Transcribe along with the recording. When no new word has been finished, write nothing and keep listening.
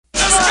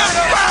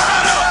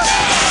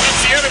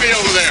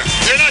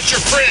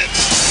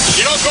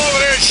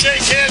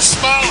shake hands,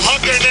 smile,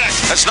 hug their neck.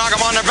 Let's knock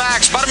them on their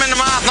backs, butt them in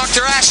the mouth, knock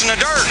their ass in the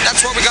dirt.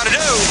 That's what we got to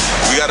do.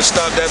 We got to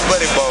stop that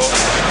buddy ball.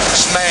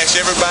 Smash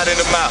everybody in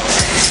the mouth.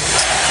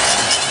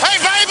 Hey,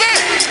 baby,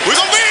 we're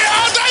going to be here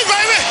all day,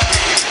 baby.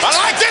 I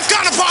like this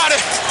kind of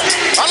party.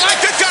 I like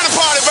this kind of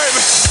party,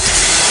 baby.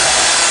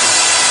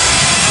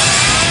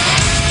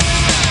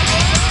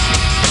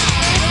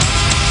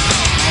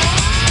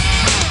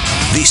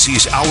 This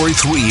is Hour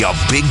 3 of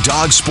Big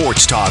Dog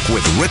Sports Talk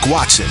with Rick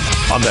Watson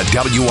on the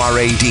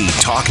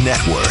WRAD Talk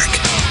Network.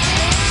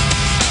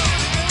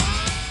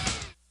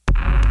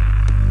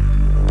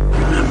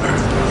 Remember,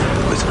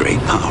 with great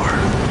power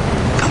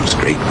comes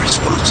great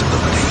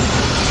responsibility.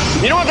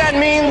 You know what that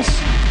means?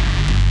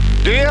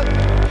 Do you?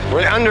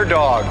 We're the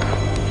underdog.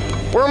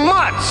 We're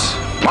mutts.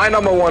 My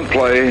number one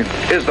play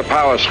is the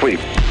power sweep.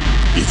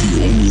 If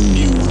you only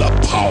knew the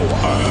power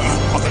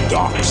of the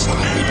dark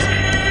side.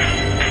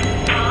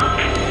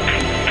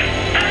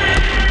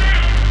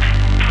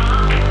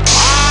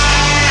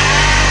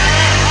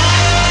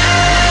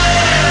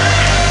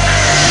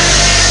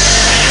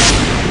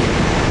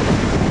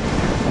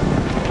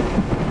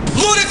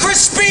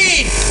 Ludicrous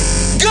speed!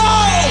 Go!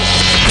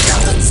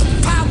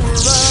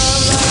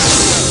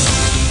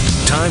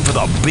 Time for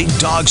the Big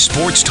Dog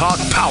Sports Talk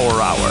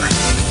Power Hour.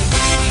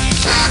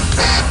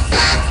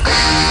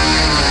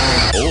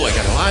 Oh, I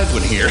got a live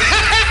one here.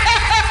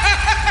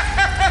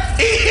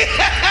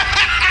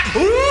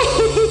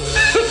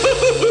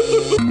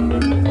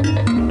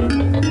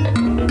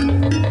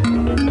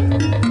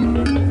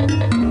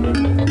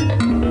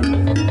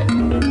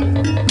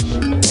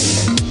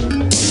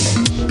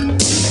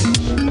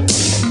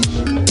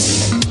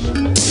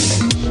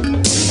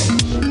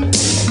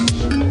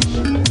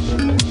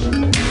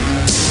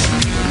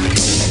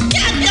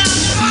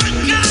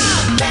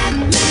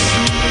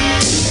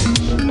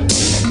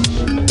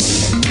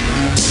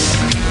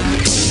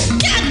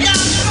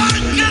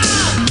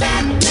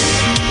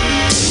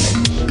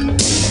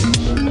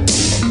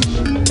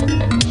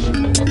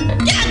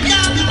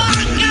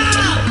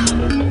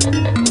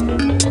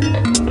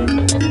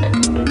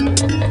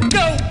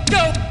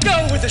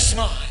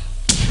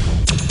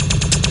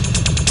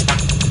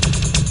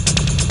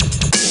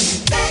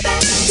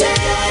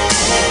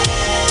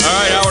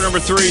 Number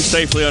 3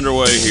 safely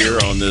underway here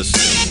on this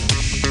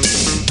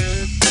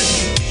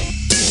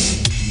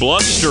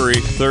blustery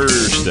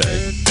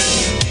Thursday.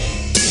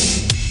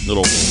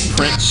 Little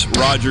Prince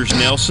Rogers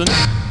Nelson.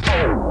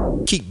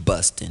 Keep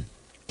busting.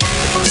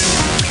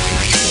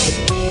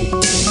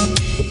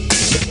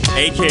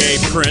 A.K.A.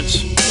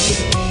 Prince.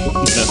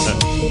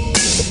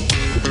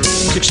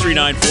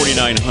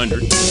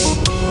 639-4900.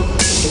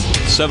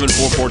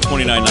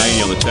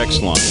 744-2990 on the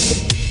text line.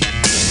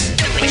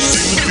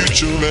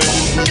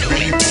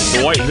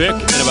 The White Vic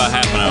in about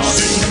half an hour.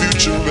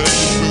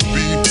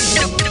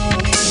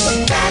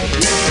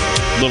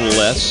 A little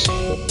less.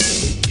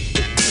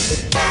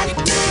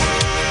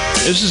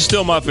 This is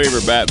still my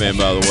favorite Batman,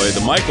 by the way.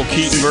 The Michael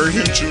Keaton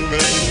version.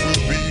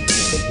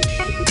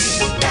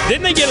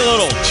 Didn't they get a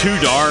little too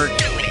dark?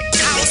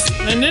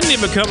 And didn't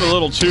it become a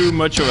little too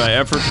much of an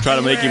effort to try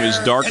to make him as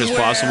dark as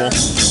possible?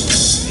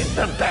 It's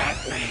the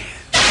Batman.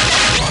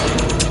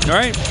 All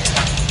right.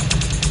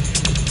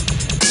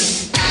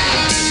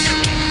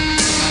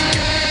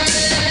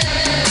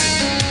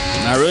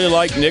 I really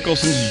like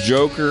Nicholson's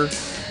Joker.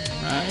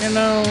 I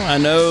know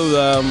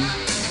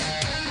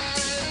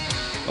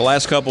the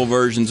last couple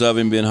versions of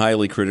him been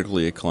highly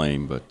critically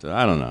acclaimed, but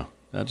I don't know.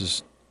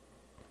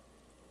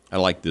 I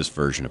like this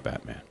version of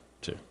Batman,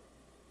 too.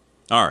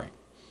 All right.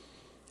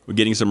 We're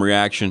getting some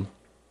reaction,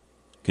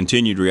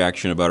 continued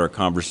reaction about our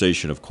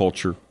conversation of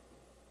culture.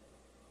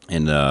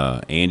 And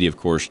Andy, of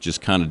course, just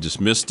kind of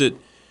dismissed it,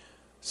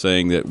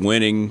 saying that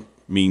winning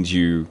means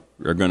you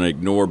are going to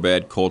ignore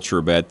bad culture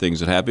or bad things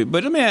that happen.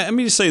 But let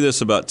me just say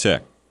this about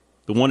Tech,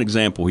 the one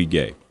example he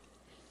gave.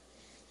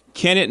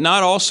 Can it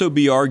not also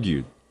be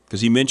argued,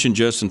 because he mentioned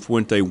Justin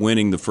Fuente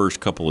winning the first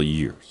couple of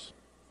years,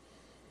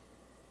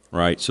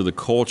 right? So the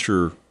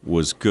culture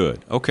was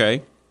good.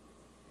 Okay,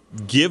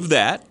 give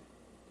that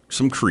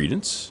some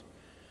credence.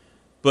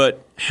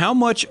 But how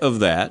much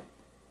of that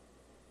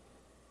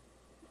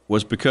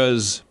was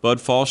because Bud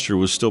Foster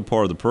was still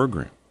part of the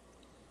program,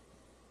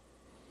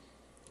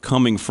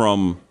 coming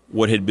from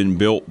what had been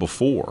built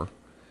before.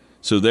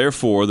 So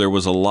therefore, there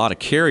was a lot of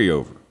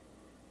carryover.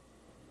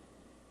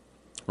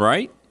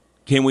 Right?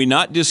 Can we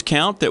not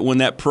discount that when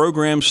that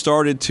program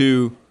started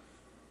to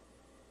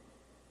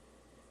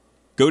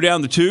go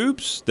down the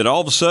tubes, that all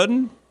of a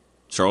sudden,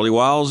 Charlie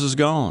Wiles is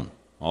gone.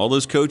 All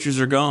those coaches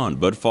are gone.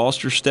 Bud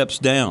Foster steps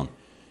down.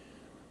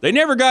 They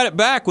never got it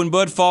back when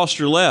Bud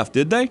Foster left,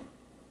 did they?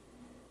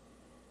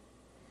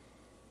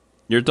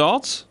 Your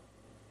thoughts?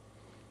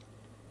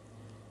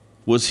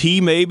 Was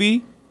he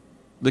maybe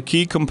the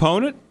key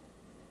component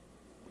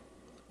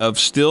of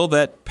still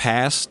that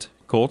past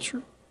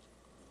culture?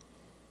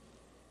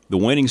 The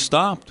winning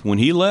stopped when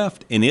he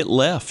left, and it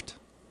left.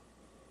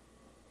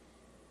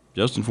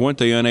 Justin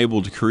Fuente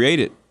unable to create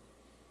it.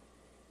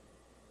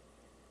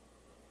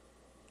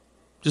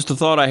 Just a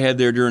thought I had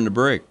there during the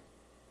break.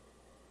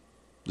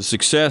 The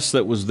success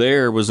that was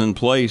there was in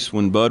place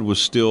when Bud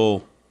was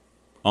still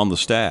on the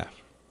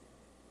staff.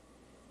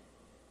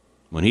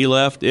 When he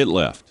left, it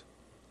left.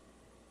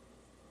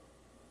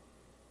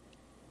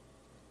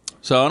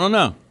 So I don't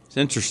know. It's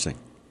interesting.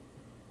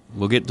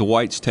 We'll get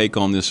Dwight's take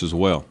on this as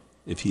well.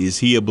 Is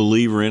he a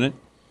believer in it?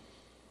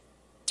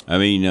 I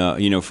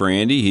mean, for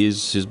Andy,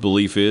 his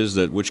belief is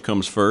that which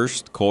comes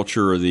first,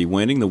 culture or the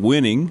winning? The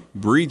winning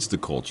breeds the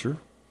culture.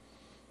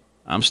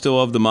 I'm still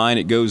of the mind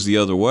it goes the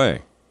other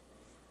way.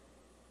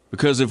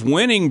 Because if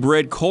winning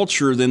bred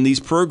culture, then these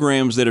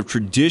programs that have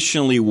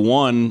traditionally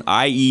won,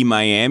 i.e.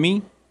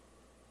 Miami,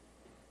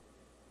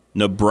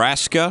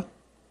 Nebraska,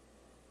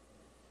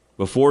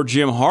 before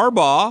Jim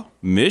Harbaugh,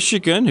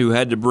 Michigan, who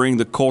had to bring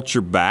the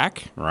culture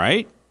back,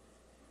 right?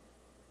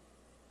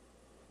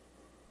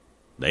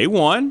 They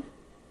won.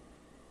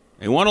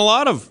 They won a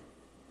lot of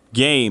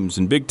games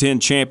and Big Ten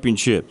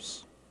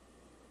championships.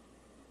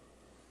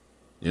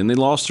 And they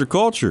lost their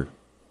culture.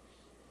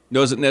 It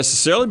wasn't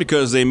necessarily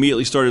because they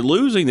immediately started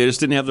losing. They just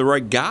didn't have the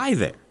right guy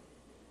there.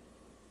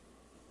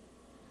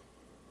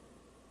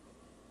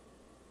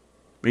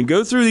 I mean,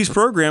 go through these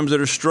programs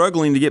that are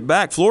struggling to get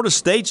back. Florida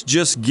State's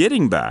just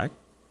getting back.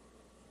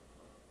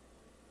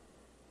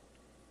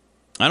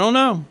 I don't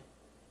know.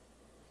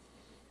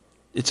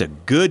 It's a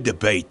good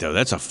debate, though.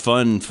 That's a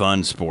fun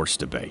sports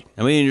debate.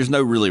 I mean, there's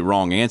no really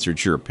wrong answer.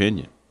 It's your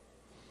opinion.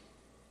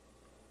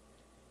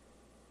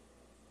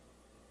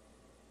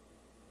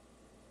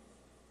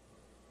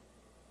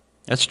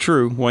 That's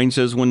true. Wayne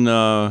says when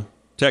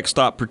Tech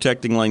stopped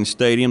protecting Lane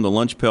Stadium, the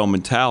lunch pail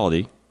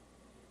mentality,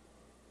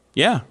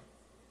 yeah,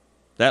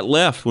 that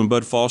left when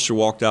Bud Foster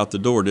walked out the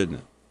door, didn't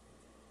it?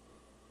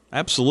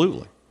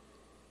 Absolutely.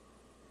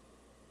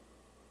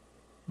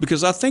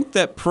 Because I think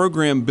that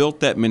program built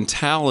that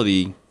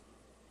mentality,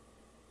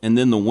 and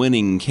then the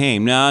winning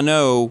came. Now, I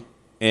know,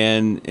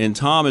 and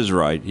Tom is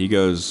right. He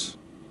goes,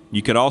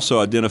 you could also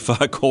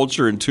identify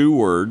culture in 2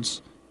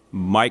 words,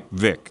 Mike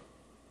Vick.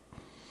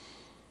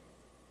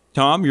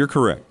 Tom, you're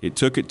correct. It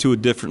took it to a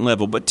different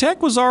level. But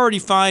Tech was already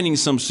finding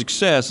some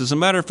success. As a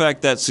matter of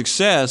fact, that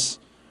success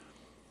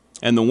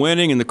and the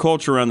winning and the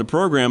culture around the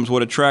program is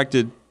what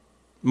attracted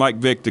Mike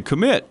Vick to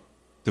commit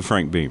to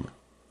Frank Beamer.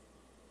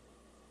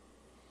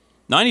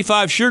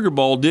 95 Sugar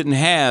Bowl didn't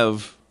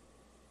have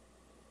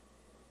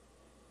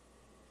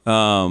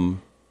Mike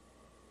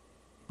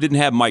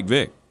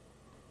Vick.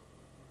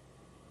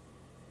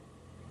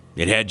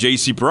 It had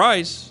J.C.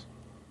 Price.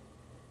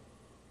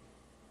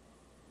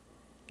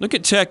 Look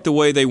at Tech, the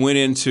way they went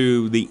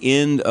into the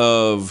end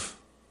of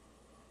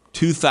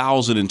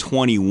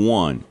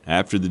 2021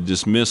 after the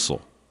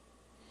dismissal.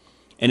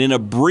 And in a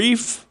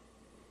brief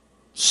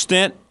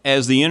stint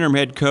as the interim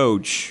head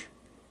coach,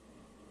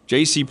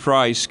 J.C.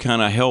 Price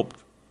kind of helped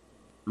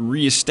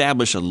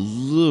reestablish a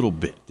little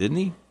bit, didn't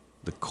he?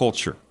 The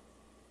culture.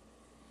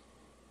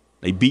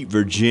 They beat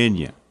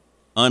Virginia.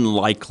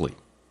 Unlikely.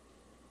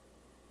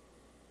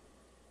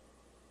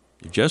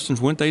 If Justin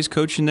Fuente's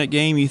coaching that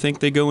game, you think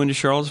they go into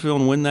Charlottesville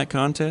and win that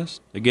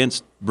contest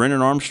against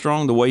Brennan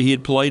Armstrong the way he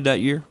had played that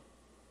year?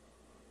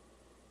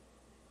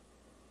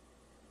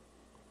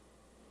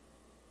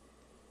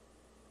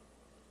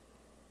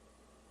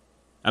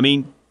 I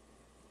mean,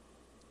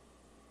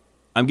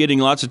 I'm getting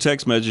lots of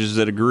text messages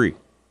that agree.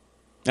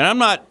 And I'm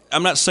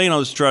not saying all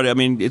this to try to, I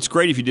mean, it's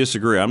great if you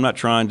disagree. I'm not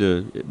trying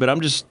to, but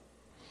I'm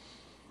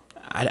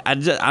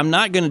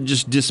not going to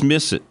just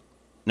dismiss it.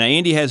 Now,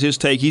 Andy has his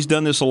take. He's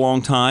done this a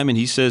long time, and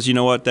he says, you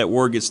know what, that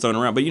word gets thrown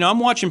around. But, I'm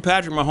watching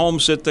Patrick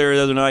Mahomes sit there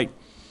the other night,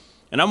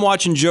 and I'm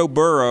watching Joe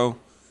Burrow,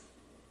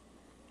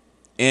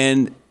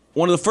 and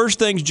one of the first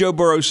things Joe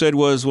Burrow said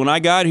was, when I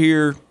got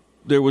here,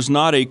 there was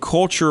not a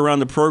culture around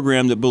the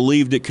program that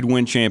believed it could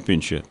win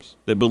championships,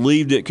 that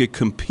believed it could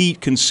compete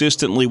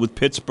consistently with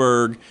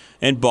Pittsburgh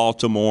and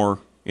Baltimore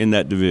in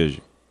that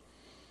division.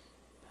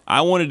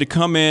 I wanted to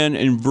come in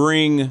and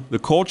bring the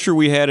culture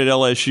we had at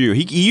LSU.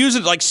 He used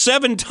it like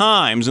 7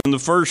 times in the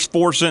first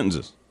 4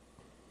 sentences.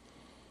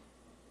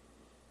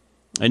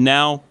 And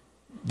now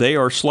they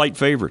are slight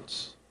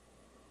favorites.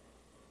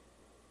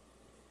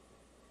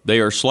 They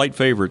are slight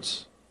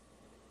favorites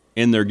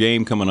in their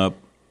game coming up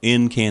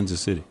in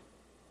Kansas City.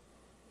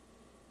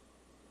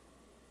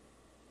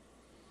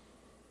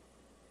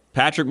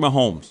 Patrick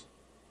Mahomes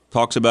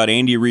talks about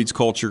Andy Reid's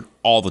culture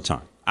all the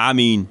time. I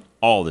mean,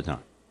 all the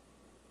time.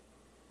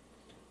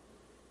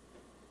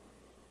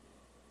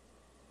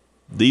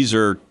 These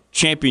are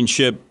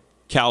championship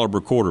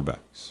caliber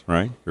quarterbacks,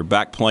 right? They're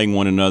back playing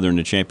one another in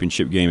the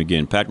championship game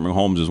again. Patrick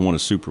Mahomes has won a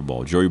Super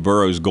Bowl. Joey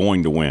Burrow is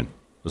going to win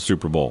a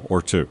Super Bowl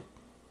or 2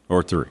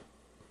 or 3.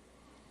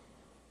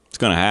 It's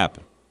going to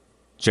happen.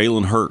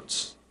 Jalen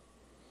Hurts.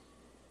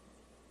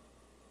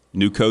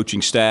 New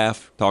coaching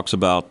staff talks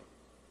about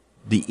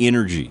the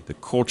energy, the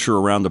culture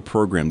around the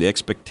program, the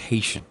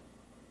expectation.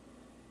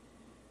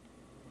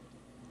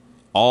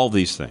 All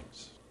these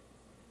things.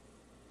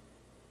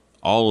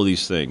 All of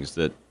these things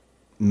that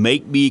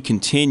make me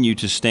continue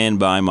to stand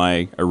by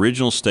my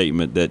original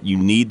statement that you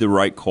need the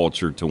right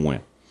culture to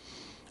win.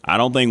 I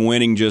don't think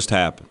winning just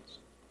happens.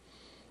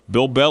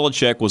 Bill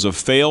Belichick was a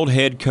failed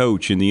head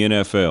coach in the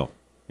NFL,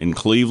 in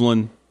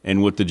Cleveland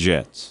and with the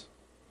Jets.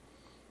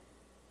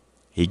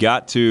 He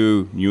got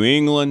to New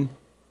England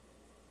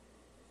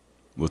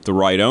with the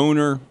right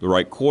owner, the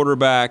right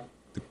quarterback,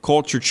 the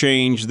culture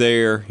changed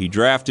there. He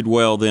drafted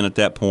well then at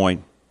that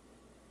point.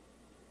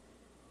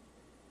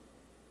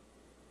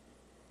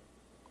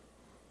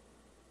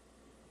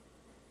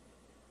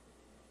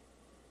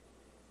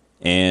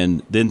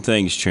 And then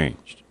things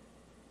changed.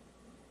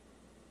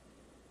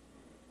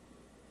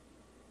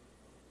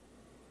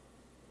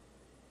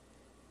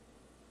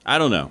 I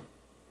don't know.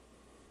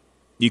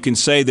 You can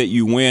say that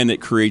you win,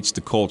 it creates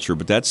the culture,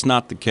 but that's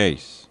not the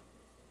case.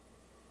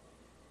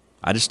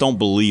 I just don't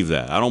believe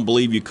that. I don't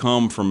believe you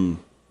come from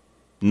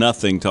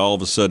nothing to all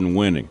of a sudden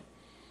winning.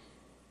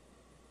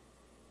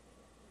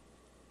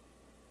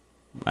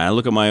 I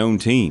look at my own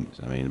teams.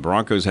 I mean, the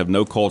Broncos have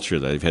no culture.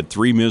 They've had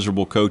 3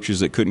 miserable coaches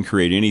that couldn't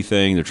create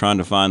anything. They're trying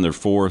to find their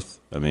 4th.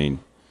 I mean,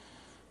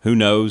 who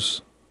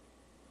knows?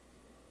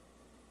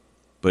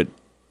 But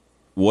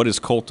what is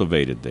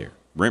cultivated there?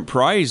 Brent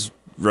Pryce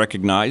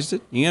recognized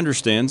it. He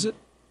understands it.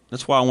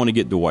 That's why I want to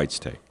get Dwight's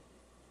take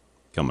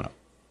coming up.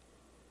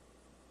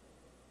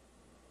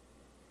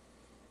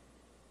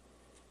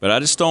 But I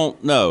just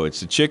don't know. It's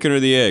the chicken or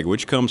the egg.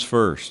 Which comes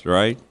first,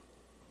 right?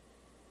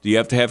 Do you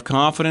have to have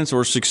confidence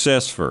or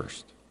success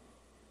first?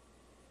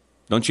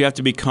 Don't you have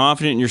to be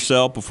confident in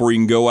yourself before you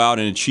can go out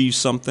and achieve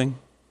something?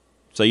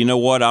 Say, you know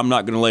what? I'm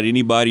not going to let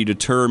anybody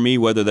deter me,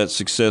 whether that's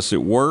success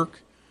at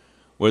work,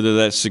 whether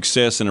that's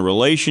success in a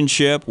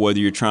relationship, whether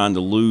you're trying to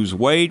lose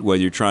weight,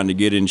 whether you're trying to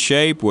get in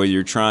shape, whether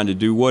you're trying to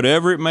do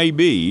whatever it may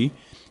be.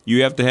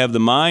 You have to have the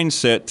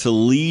mindset to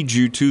lead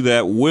you to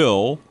that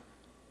will,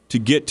 to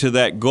get to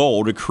that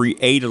goal, to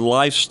create a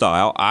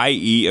lifestyle,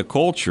 i.e. a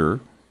culture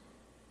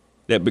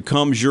that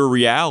becomes your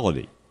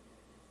reality.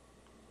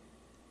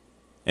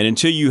 And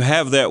until you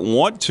have that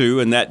want to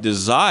and that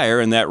desire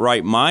and that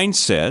right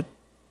mindset,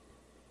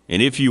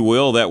 and if you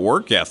will, that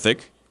work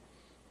ethic,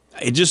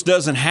 it just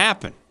doesn't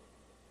happen.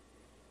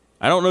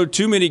 I don't know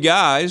too many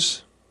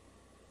guys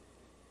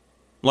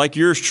like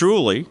yours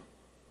truly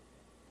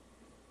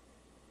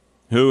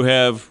who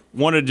have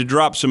wanted to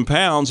drop some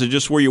pounds and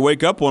just where you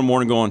wake up one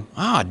morning going,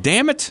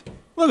 damn it,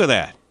 look at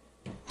that.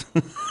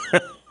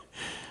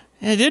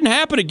 It didn't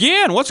happen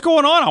again. What's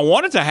going on? I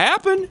want it to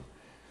happen.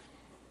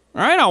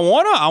 All right, I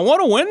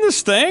want to win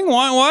this thing.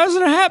 Why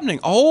isn't it happening?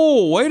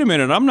 Oh, wait a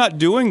minute. I'm not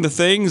doing the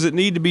things that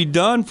need to be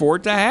done for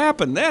it to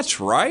happen.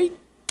 That's right.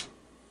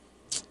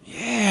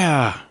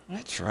 Yeah,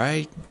 that's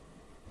right.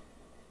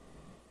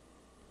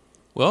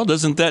 Well,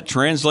 doesn't that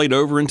translate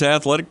over into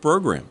athletic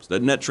programs?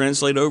 Doesn't that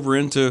translate over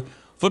into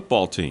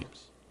football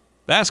teams,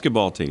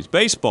 basketball teams,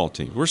 baseball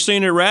teams? We're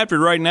seeing it at Radford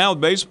right now with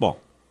baseball.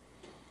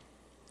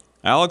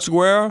 Alex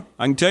Guerra,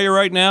 I can tell you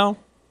right now,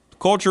 the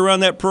culture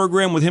around that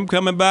program with him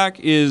coming back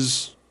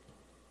is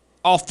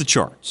off the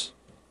charts.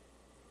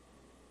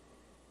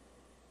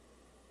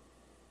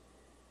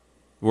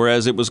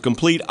 Whereas it was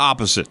complete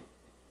opposite,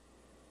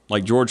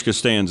 like George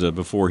Costanza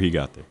before he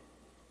got there.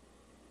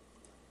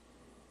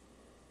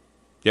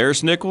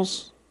 Darius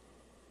Nichols,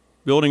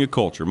 building a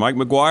culture. Mike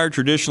McGuire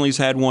traditionally has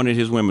had one at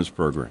his women's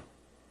program.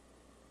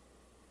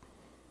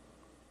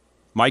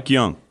 Mike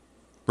Young,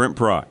 Brent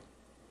Pry.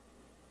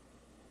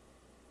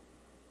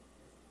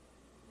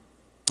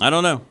 I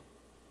don't know.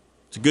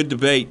 It's a good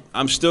debate.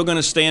 I'm still going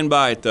to stand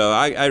by it, though.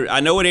 I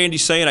know what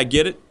Andy's saying. I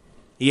get it.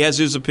 He has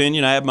his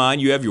opinion. I have mine.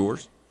 You have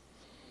yours.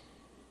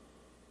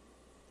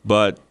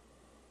 But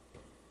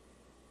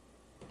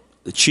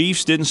the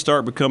Chiefs didn't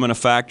start becoming a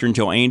factor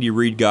until Andy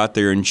Reid got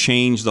there and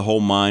changed the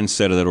whole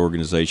mindset of that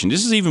organization.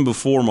 This is even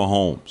before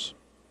Mahomes.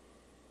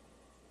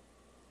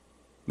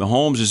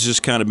 Mahomes has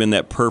just kind of been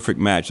that perfect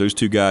match. Those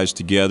two guys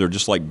together,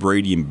 just like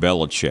Brady and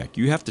Belichick.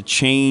 You have to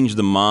change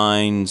the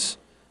minds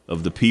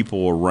of the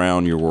people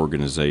around your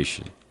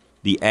organization,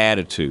 the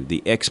attitude,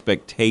 the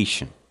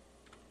expectation.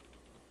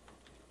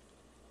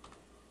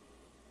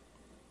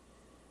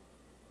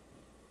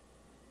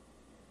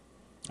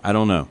 I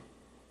don't know.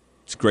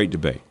 It's a great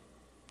debate.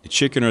 The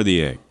chicken or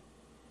the egg?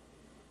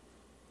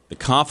 The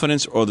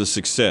confidence or the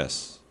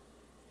success?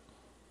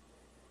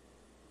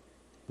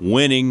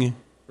 Winning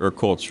or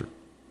culture?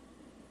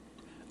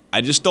 I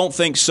just don't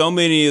think so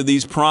many of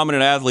these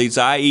prominent athletes,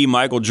 i.e.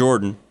 Michael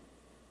Jordan,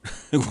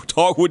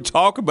 would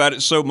talk about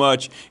it so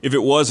much if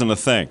it wasn't a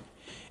thing.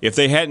 If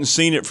they hadn't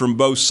seen it from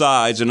both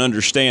sides and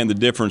understand the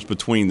difference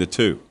between the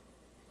two.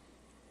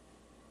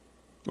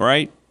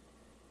 Right?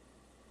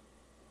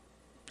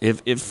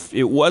 If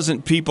it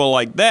wasn't people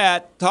like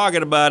that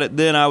talking about it,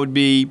 then I would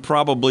be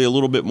probably a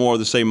little bit more of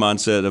the same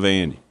mindset of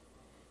Andy.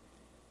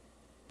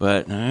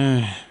 But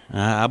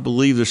I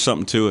believe there's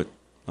something to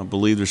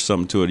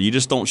it. You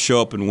just don't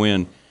show up and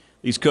win.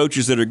 These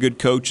coaches that are good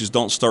coaches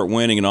don't start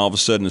winning and all of a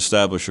sudden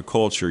establish a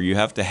culture. You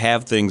have to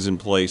have things in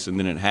place, and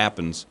then it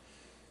happens.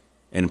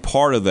 And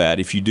part of that,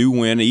 if you do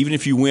win, even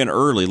if you win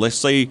early, let's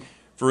say,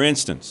 for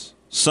instance,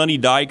 Sonny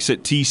Dykes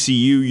at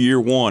TCU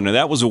year one, and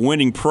that was a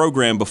winning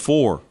program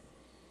before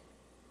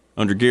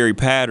under Gary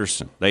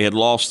Patterson. They had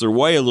lost their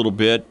way a little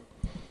bit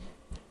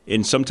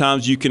And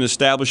sometimes you can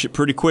establish it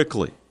pretty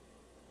quickly,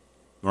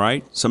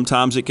 right?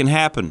 Sometimes it can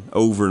happen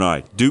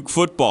overnight. Duke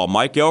football,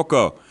 Mike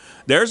Elko.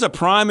 There's a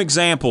prime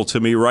example to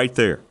me right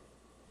there,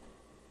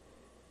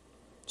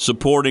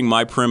 supporting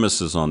my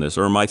premises on this,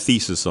 or my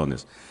thesis on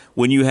this.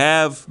 When you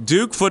have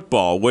Duke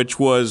football, which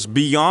was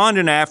beyond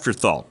an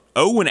afterthought,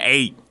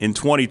 0-8 in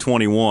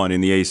 2021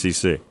 in the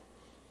ACC.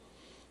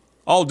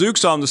 All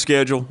Duke's on the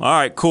schedule. All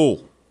right,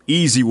 cool.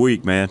 Easy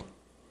week, man.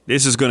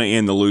 This is going to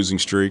end the losing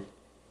streak.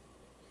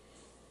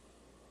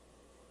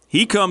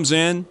 He comes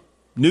in,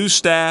 new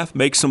staff,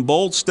 makes some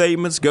bold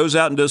statements, goes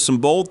out and does some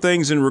bold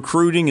things in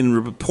recruiting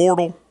and the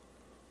portal,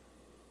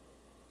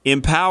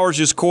 empowers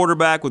his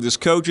quarterback with his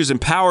coaches,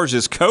 empowers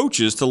his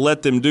coaches to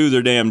let them do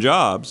their damn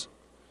jobs.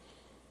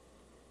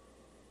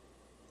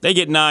 They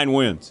get 9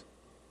 wins.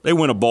 They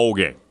win a bowl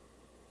game.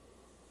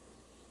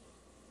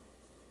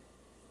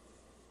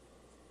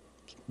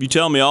 You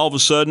tell me all of a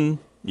sudden,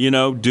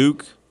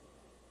 Duke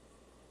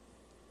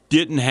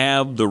didn't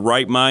have the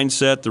right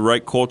mindset, the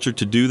right culture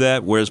to do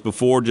that, whereas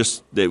before it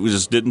just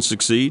didn't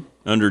succeed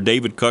under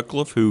David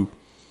Cutcliffe, who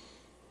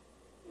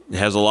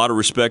has a lot of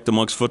respect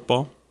amongst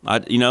football.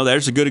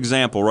 There's a good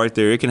example right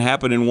there. It can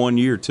happen in 1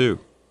 year, too.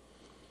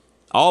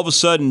 All of a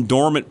sudden,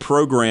 dormant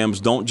programs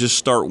don't just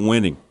start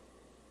winning.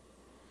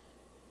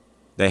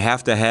 They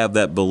have to have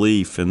that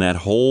belief, and that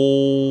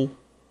whole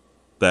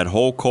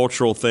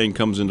cultural thing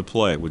comes into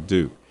play with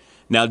Duke.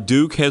 Now,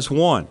 Duke has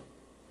won.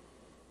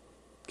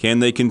 Can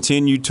they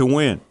continue to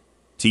win?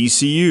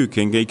 TCU,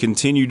 can they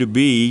continue to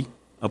be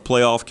a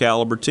playoff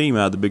caliber team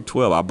out of the Big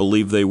 12? I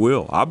believe they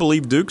will. I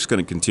believe Duke's going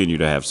to continue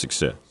to have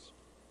success.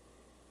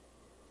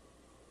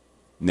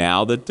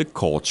 Now that the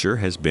culture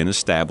has been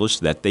established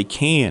that they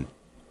can.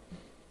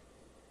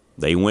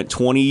 They went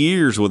 20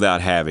 years without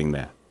having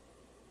that.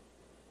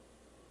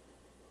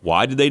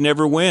 Why did they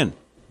never win?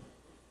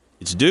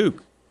 It's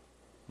Duke,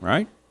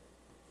 right?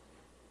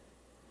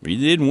 They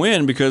didn't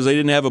win because they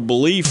didn't have a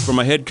belief from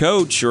a head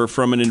coach or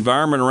from an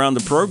environment around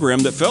the program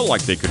that felt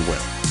like they could win.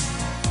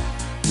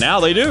 Now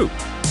they do.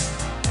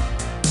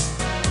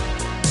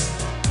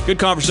 Good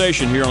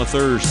conversation here on a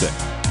Thursday.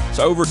 It's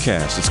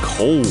overcast. It's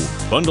cold.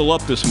 Bundle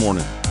up this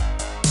morning.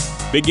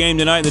 Big game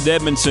tonight in the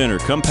Dedman Center.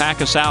 Come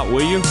pack us out,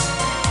 will you?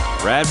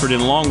 Radford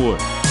and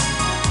Longwood.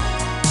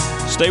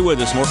 Stay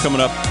with us. More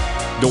coming up.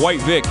 Dwight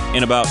Vick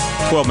in about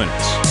 12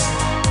 minutes.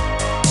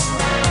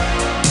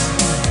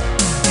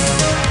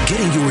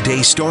 Getting your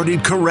day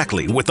started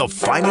correctly with the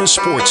finest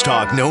sports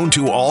talk known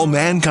to all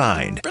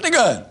mankind. Pretty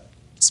good.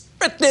 It's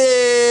pretty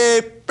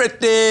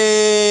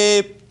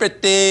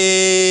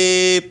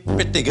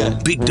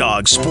good. Big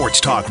Dog Sports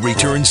Talk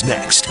returns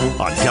next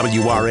on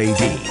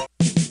WRAD.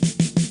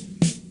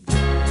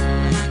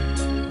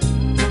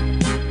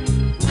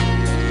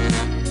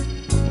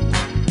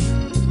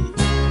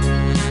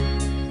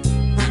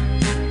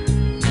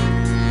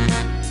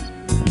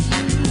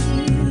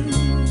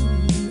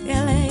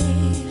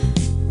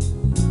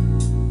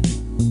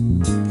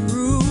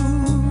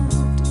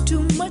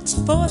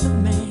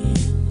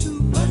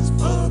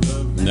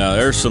 Now,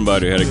 there's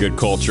somebody who had a good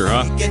culture,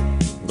 huh?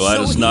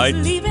 Gladys Knight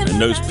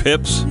and those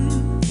Pips.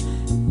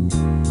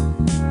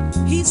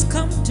 He's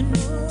come to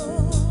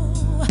know.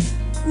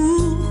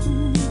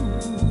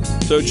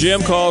 So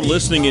Jim called,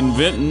 listening in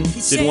Vinton,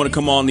 didn't want to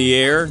come on the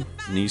air.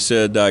 And he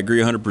said, I agree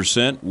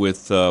 100%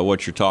 with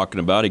what you're talking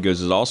about. He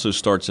goes, it also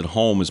starts at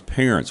home as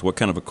parents. What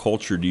kind of a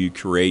culture do you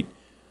create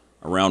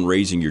around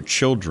raising your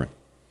children?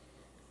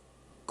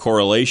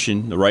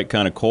 Correlation, the right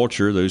kind of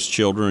culture, those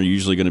children are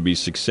usually going to be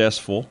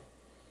successful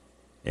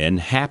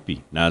and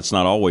happy. Now, it's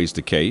not always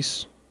the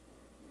case.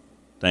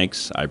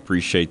 Thanks. I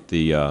appreciate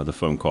the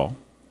phone call.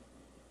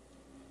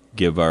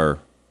 Give our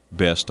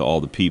best to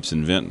all the peeps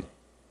in Vinton.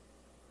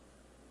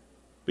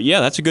 But,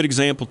 yeah, that's a good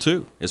example,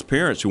 too. As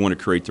parents, we want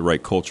to create the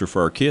right culture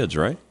for our kids,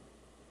 right?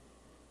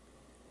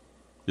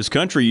 This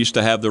country used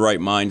to have the right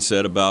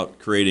mindset about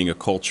creating a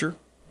culture.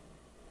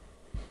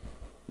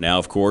 Now,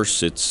 of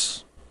course,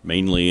 it's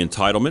mainly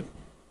entitlement.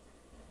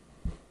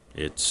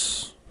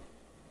 It's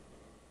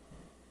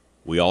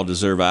we all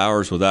deserve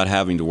ours without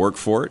having to work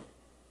for it.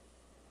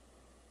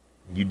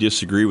 You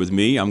disagree with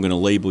me, I'm going to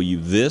label you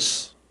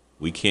this.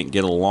 We can't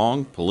get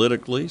along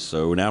politically,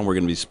 so now we're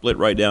going to be split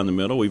right down the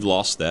middle. We've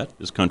lost that.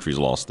 This country's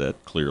lost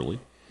that, clearly.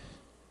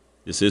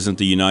 This isn't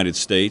the United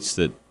States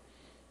that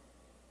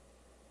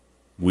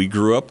we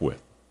grew up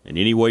with in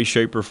any way,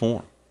 shape, or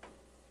form.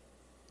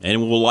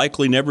 And will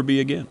likely never be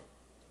again.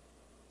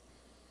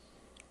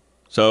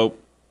 So,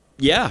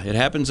 yeah, it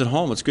happens at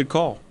home. It's a good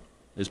call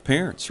as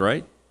parents,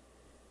 right?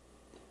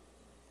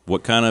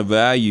 What kind of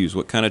values,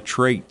 what kind of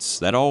traits,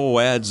 that all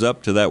adds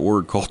up to that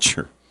word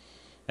culture.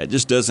 That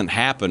just doesn't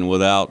happen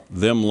without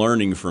them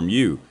learning from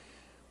you.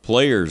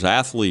 Players,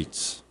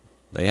 athletes,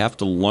 they have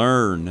to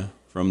learn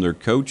from their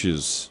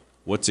coaches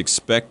what's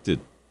expected,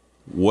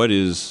 what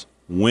is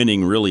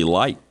winning really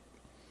like.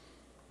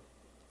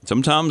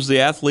 Sometimes the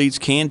athletes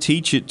can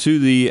teach it to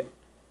the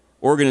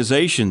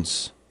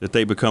organizations that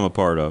they become a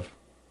part of.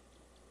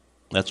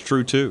 That's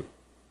true, too.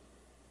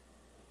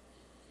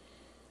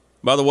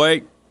 By the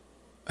way,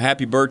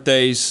 happy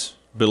birthdays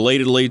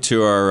belatedly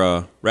to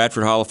our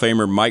Radford Hall of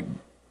Famer Mike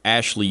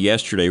Ashley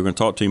yesterday. We're going to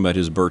talk to him about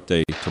his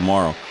birthday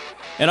tomorrow.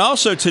 And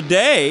also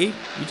today,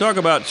 you talk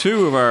about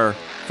two of our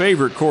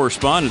favorite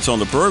correspondents on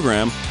the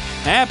program.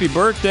 Happy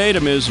birthday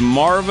to Ms.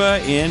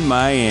 Marva in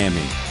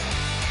Miami.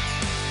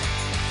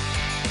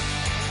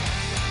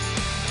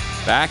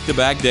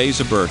 Back-to-back days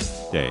of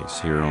birthdays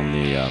here on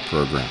the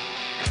program.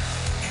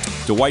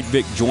 Dwight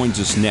Vick joins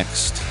us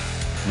next.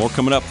 More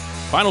coming up.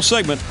 Final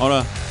segment on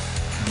a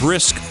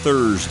brisk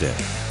Thursday.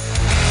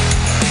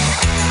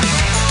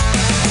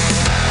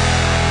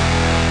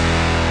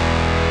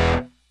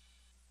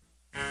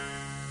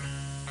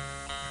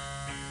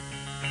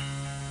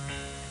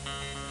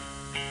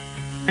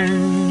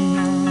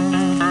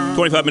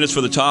 "25 minutes for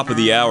the top of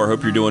the hour.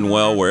 Hope you're doing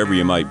well wherever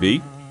you might be.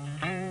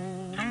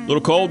 A little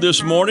cold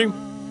this morning.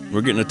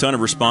 We're getting a ton of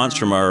response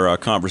from our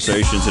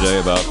conversation today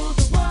about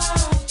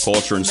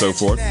culture and so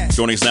forth.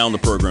 Joining us now on the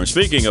program,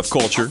 speaking of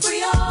culture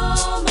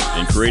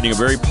and creating a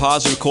very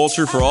positive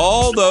culture for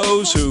all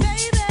those who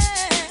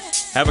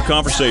have a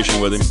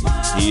conversation with him.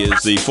 He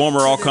is the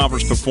former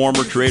all-conference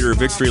performer, creator of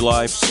Victory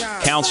Life,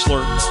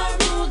 counselor.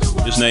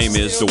 His name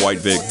is Dwight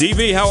Vick.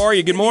 DV, how are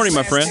you? Good morning,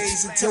 my friend.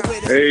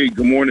 Hey,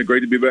 good morning.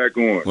 Great to be back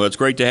on. Well, it's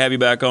great to have you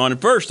back on.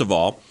 And first of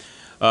all,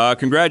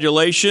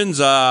 congratulations.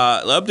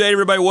 Update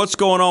everybody what's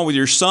going on with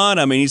your son.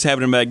 I mean, he's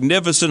having a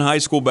magnificent high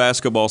school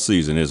basketball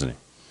season, isn't he?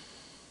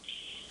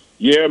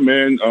 Yeah,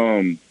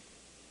 man.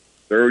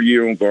 Third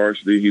year on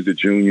varsity. He's a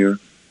junior.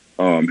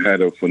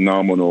 Had a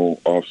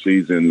phenomenal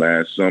offseason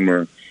last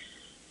summer.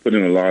 Put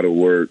in a lot of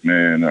work,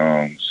 man.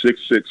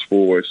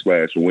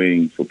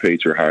 6'4/wing for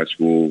Patriot High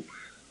School.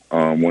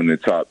 One of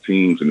the top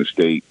teams in the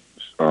state.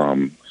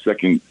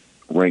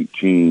 Second-ranked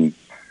team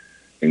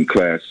in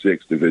Class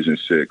 6, Division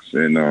 6.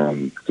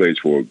 And plays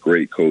for a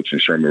great coach in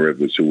Sherman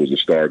Rivers, who was a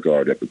star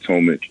guard at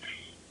Potomac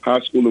High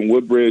School in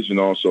Woodbridge. And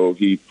also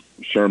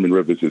Sherman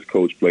Rivers, his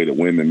coach, played at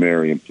William &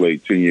 Mary and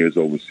played 10 years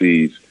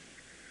overseas.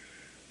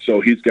 So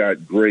he's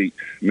got great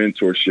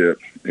mentorship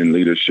and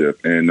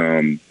leadership.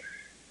 And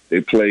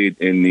they played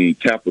in the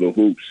Capitol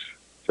Hoops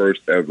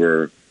first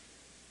ever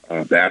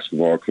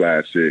basketball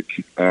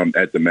classic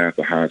at the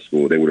Mather High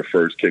School. They were the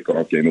first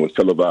kickoff game. It was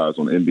televised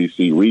on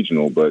NBC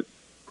Regional, but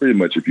pretty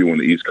much if you were on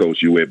the East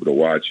Coast, you were able to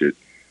watch it.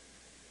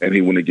 And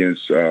he went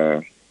against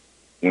one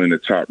of the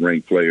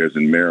top-ranked players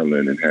in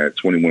Maryland and had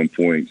 21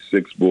 points,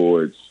 6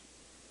 boards,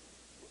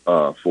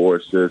 4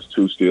 assists,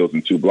 2 steals,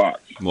 and 2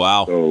 blocks.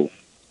 Wow. So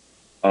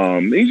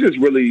he's just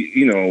really,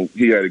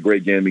 he had a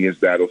great game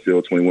against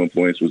Battlefield. 21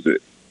 points, was the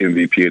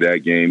MVP of that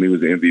game. He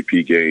was the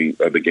MVP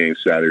of the game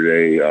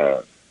Saturday.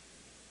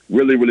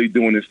 Really, really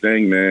doing his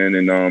thing, man.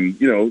 And,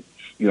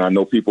 I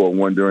know people are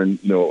wondering,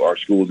 our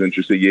school's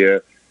interested. Yeah,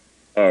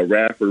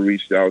 Radford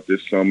reached out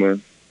this summer.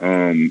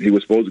 He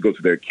was supposed to go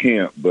to their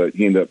camp, but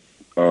he ended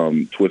up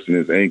twisting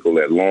his ankle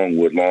at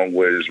Longwood.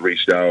 Longwood has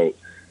reached out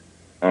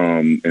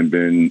and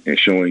been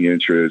showing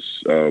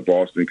interest.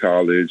 Boston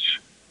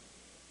College,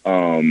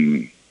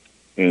 and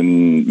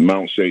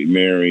Mount St.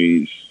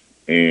 Mary's,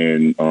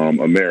 and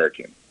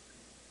American.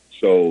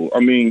 So, I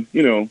mean,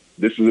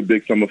 this is a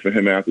big summer for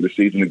him after the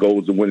season. The goal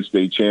is to win a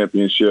state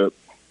championship.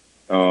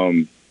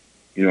 I'm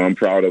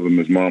proud of him.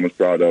 His mom is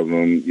proud of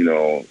him.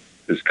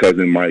 His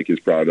cousin Mike is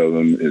proud of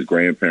him. His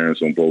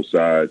grandparents on both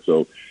sides.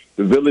 So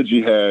the village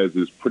he has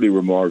is pretty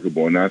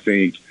remarkable. And I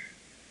think,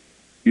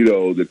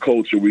 the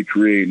culture we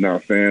create in our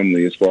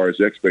family as far as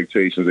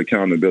expectations,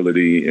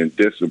 accountability, and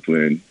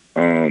discipline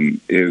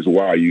is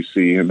why you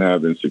see him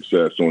having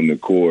success on the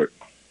court.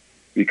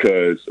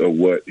 Because of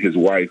what his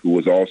wife, his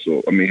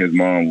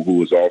mom, who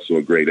was also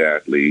a great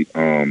athlete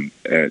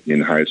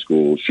in high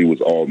school. She was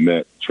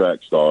all-Met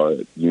track star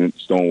at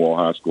Stonewall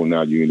High School,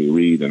 now Unity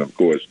Reed. And, of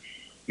course,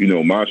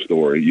 my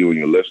story, you and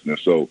your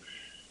listeners. So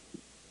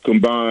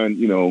combined,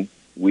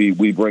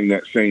 we bring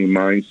that same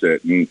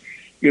mindset. And,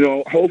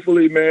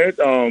 hopefully, man,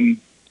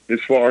 as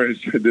far as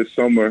this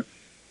summer,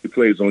 he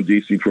plays on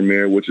DC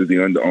Premier, which is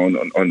the Under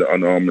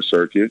Armour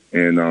circuit.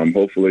 And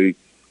hopefully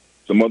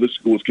some other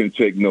schools can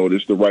take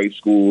notice. The right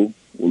school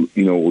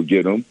will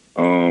get them.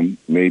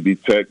 Maybe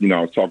Tech,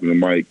 I was talking to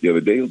Mike the other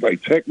day. He was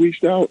like, Tech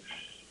reached out.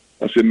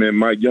 I said, man,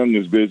 Mike Young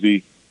is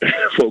busy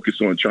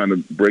focused on trying to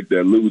break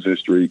that losing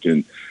streak.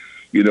 And,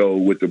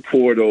 with the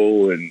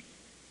portal and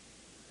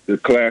the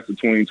class of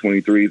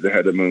 2023 is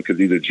ahead of him because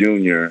he's a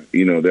junior,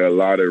 there are a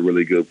lot of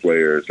really good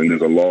players and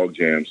there's a log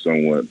jam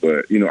somewhat.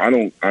 But, I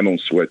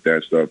don't sweat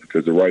that stuff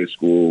because the right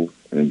school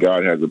and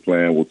God has a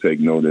plan will take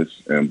notice.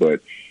 But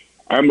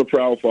I'm a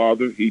proud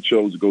father. He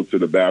chose to go to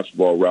the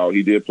basketball route.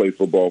 He did play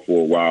football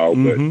for a while,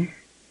 but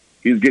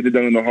he's getting it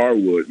done in the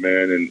hardwood,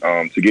 man.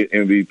 And to get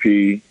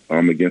MVP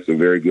against a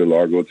very good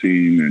Largo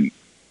team and,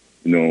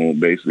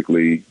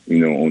 basically,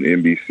 on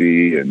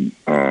NBC and,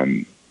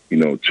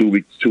 2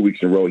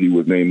 weeks in a row, he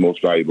was named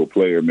most valuable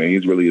player, man.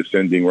 He's really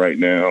ascending right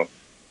now.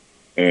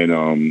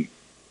 And,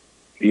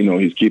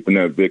 he's keeping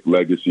that Vic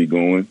legacy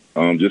going,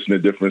 just in a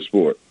different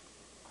sport.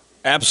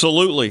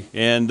 Absolutely.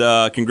 And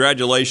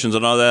congratulations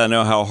on all that. I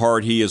know how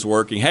hard he is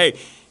working. Hey,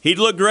 He'd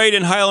look great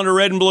in Highlander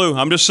red and blue.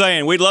 I'm just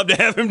saying, we'd love to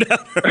have him down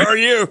there. How are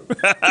you?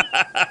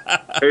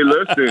 Hey,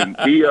 listen,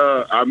 he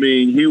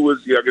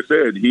was, like I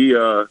said, he,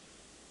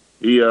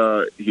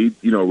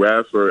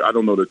 Radford, I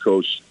don't know the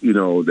coach,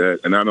 that,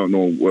 and I don't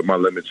know what my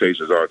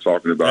limitations are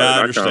talking about. Yeah, I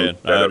understand.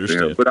 I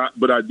understand.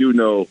 But I do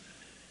know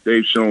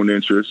they've shown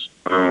interest,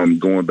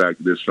 going back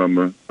this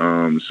summer.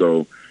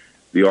 So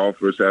the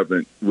offers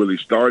haven't really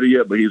started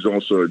yet, but he's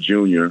also a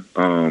junior.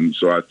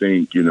 So I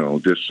think,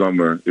 this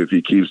summer, if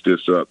he keeps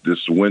this up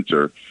this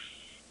winter,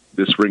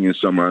 this spring and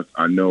summer,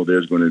 I know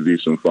there's going to be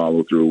some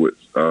follow through with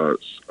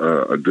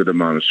a good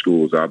amount of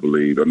schools, I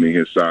believe. I mean,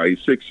 his size,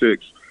 he's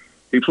 6'6".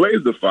 He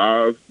plays the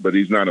 5, but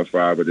he's not a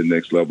 5 at the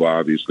next level,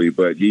 obviously.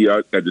 But he,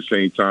 at the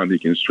same time, he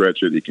can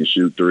stretch it. He can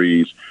shoot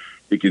threes.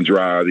 He can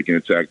drive. He can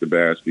attack the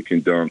basket. He can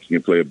dunk. He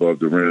can play above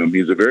the rim.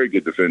 He's a very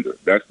good defender.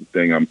 That's the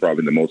thing I'm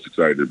probably the most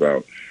excited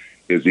about.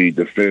 Is he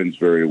defends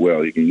very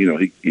well. He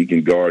can, he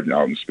can guard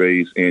out in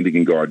space and he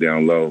can guard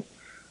down low,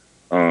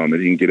 and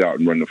he can get out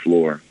and run the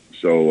floor.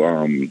 So,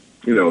 I'm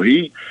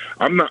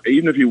not,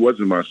 even if he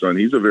wasn't my son,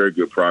 he's a very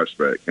good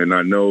prospect. And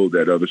I know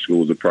that other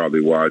schools are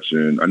probably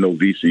watching. I know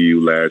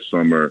VCU last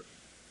summer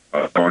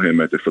saw him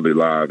at the Philly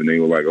Live, and they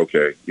were like,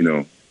 okay,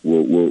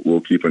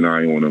 we'll keep an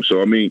eye on him.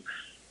 So, I mean,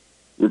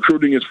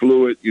 recruiting is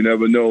fluid. You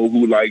never know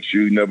who likes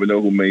you. You never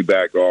know who may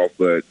back off.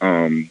 But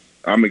I'm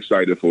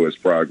excited for his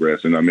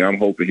progress. And, I mean, I'm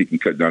hoping he can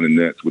cut down the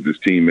nets with his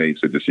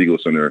teammates at the Siegel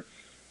Center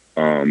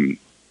in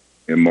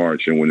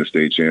March and win the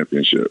state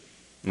championship.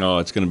 Oh,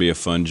 it's going to be a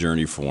fun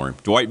journey for him.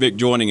 Dwight Vick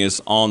joining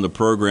us on the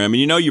program.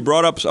 And, you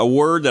brought up a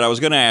word that I was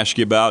going to ask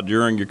you about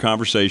during your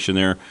conversation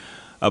there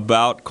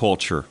about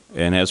culture.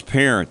 And as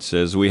parents,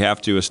 as we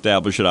have to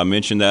establish it, I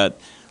mentioned that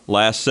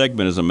last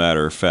segment, as a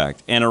matter of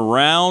fact, and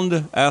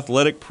around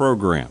athletic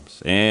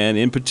programs. And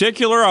in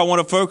particular, I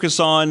want to focus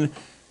on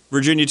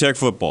Virginia Tech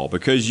football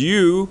because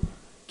you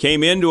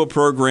came into a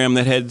program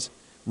that had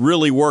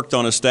really worked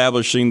on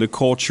establishing the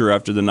culture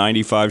after the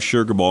 95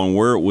 Sugar Bowl and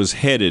where it was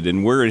headed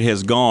and where it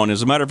has gone.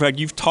 As a matter of fact,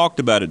 you've talked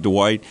about it,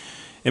 Dwight.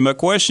 And my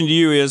question to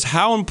you is,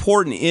 how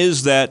important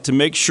is that to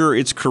make sure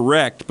it's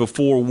correct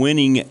before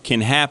winning can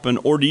happen?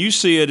 Or do you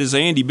see it as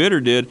Andy Bitter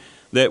did,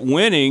 that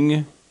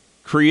winning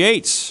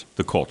creates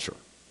the culture?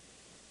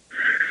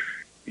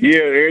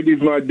 Yeah,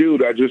 Andy's my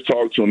dude. I just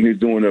talked to him. He's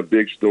doing a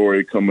big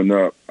story coming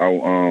up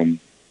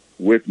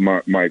with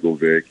Michael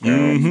Vick.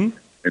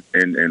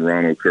 And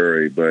Ronald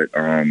Curry, but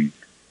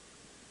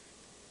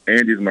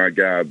Andy's my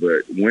guy.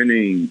 But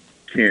winning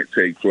can't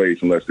take place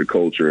unless the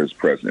culture is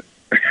present.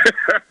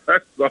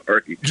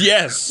 Sorry.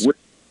 Yes.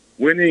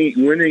 Winning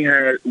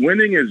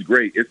is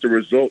great. It's the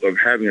result of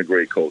having a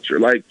great culture.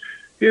 Like,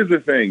 here's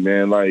the thing,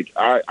 man. Like,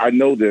 I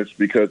know this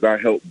because I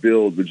helped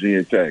build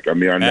Virginia Tech. I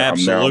mean, I'm now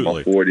in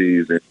my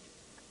 40s, and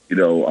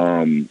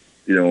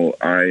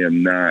I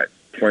am not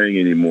playing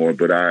anymore,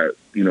 but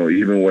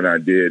even when I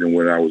did and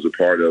when I was a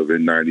part of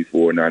in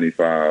 94,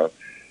 95,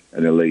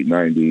 and the late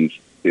 90s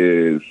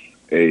is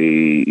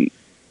the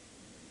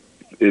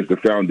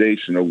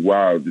foundation of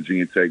why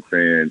Virginia Tech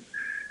fans,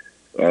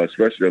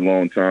 especially the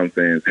long-time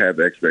fans, have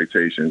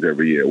expectations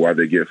every year. Why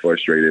they get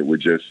frustrated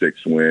with just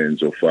 6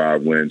 wins or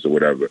 5 wins or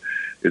whatever.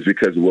 It's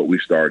because of what we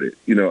started.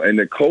 And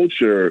the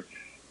culture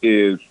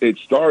it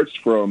starts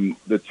from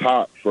the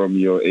top, from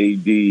your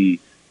AD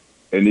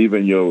and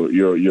even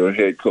your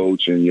head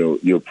coach and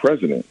your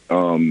president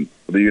of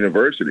the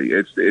university.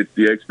 It's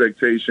the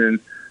expectation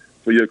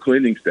for your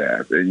cleaning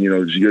staff and,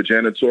 your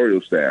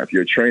janitorial staff,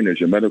 your trainers,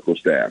 your medical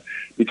staff.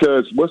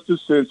 Because what's the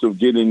sense of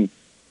getting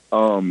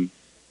a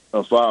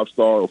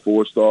 5-star or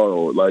 4-star,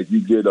 or like you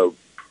get a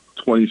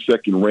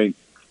 22nd ranked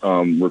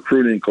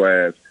recruiting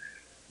class,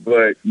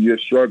 but you're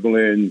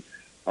struggling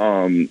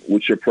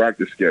with your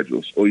practice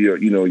schedules or your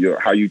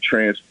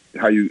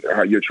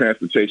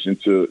transportation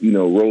to,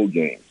 road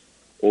games,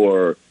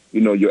 or,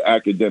 your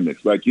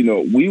academics. Like,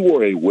 we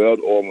were a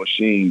well-oiled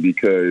machine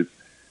because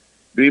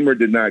Beamer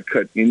did not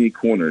cut any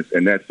corners.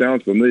 And that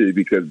sounds familiar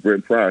because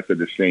Brent Pry said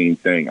the same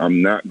thing.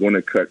 I'm not going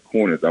to cut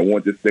corners. I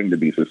want this thing to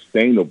be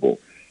sustainable.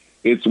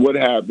 It's what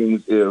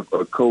happens if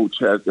a coach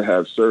has to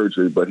have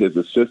surgery, but his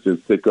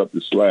assistants pick up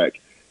the slack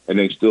and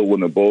they still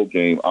win a bowl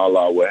game, a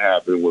la what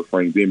happened with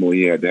Frank Beamer when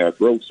he had to have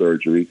throat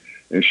surgery,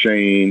 and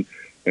Shane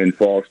and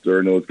Foster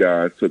and those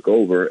guys took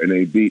over, and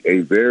they beat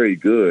a very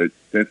good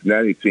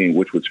Cincinnati team,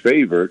 which was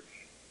favored,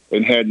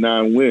 and had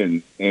 9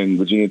 wins. And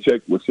Virginia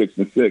Tech was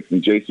 6-6,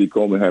 and J.C.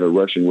 Coleman had a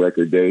rushing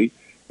record day,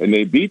 and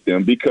they beat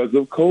them because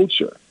of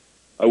culture.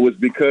 It was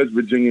because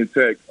Virginia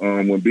Tech,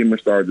 when Beamer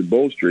started the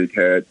bowl streak,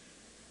 had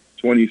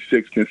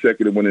 26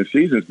 consecutive winning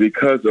seasons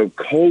because of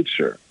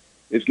culture.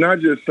 It's not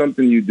just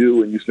something you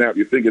do and you snap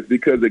your fingers,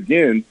 because,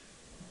 again,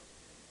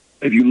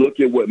 if you look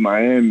at what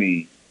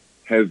Miami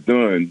has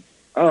done,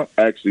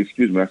 actually,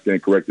 excuse me, I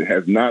stand corrected,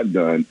 has not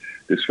done,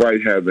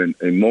 despite having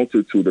a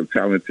multitude of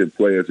talented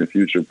players and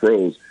future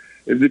pros,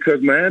 is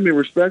because Miami,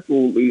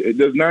 respectfully, it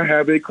does not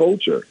have a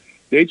culture.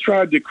 They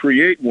tried to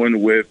create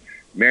one with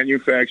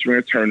manufacturing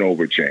a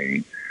turnover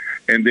chain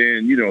and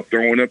then,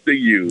 throwing up the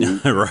U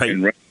right.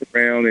 and running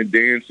around and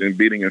dancing,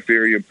 beating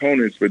inferior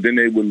opponents. But then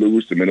they would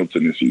lose to Middle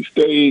Tennessee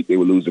State. They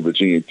would lose to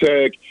Virginia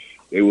Tech.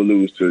 They would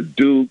lose to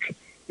Duke.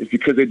 It's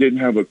because they didn't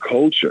have a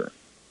culture.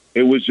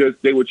 It was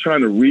just they were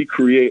trying to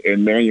recreate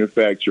and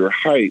manufacture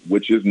hype,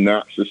 which is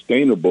not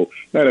sustainable.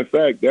 Matter of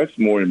fact, that's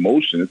more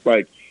emotion. It's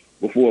like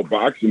before a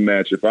boxing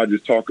match, if I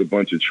just talk a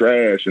bunch of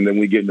trash and then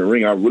we get in the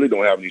ring, I really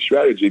don't have any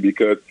strategy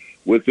because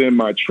within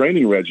my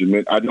training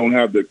regimen, I don't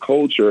have the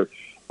culture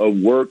of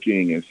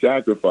working and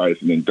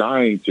sacrificing and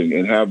dieting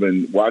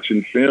and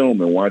watching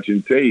film and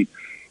watching tape.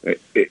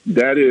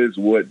 That is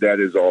what that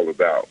is all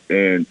about.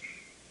 And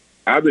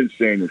I've been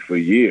saying it for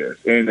years.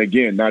 And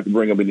again, not to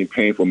bring up any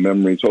painful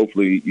memories.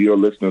 Hopefully your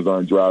listeners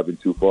aren't driving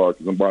too far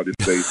because I'm about to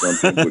say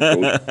something.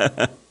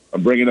 With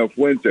I'm bringing up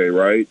Fuente,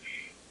 right?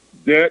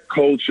 That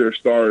culture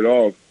started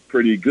off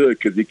pretty good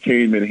because he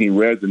came in and he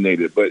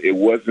resonated, but it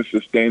wasn't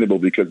sustainable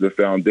because the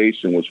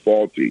foundation was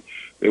faulty.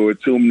 There were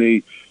too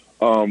many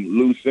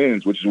loose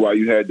ends, which is why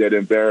you had that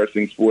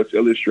embarrassing Sports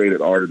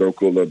Illustrated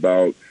article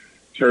about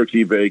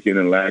turkey bacon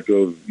and lack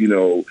of,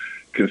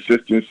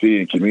 consistency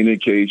and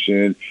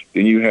communication.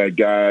 Then you had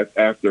guys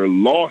after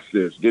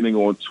losses getting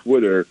on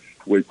Twitter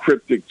with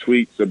cryptic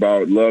tweets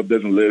about love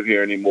doesn't live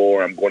here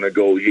anymore, I'm going to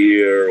go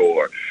here,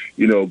 or,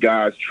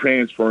 guys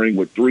transferring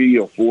with 3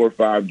 or 4 or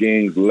 5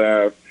 games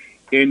left,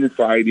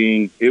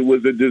 infighting. It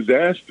was a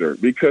disaster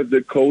because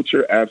the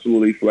culture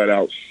absolutely flat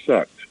out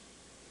sucked.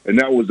 And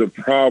that was a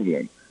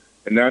problem.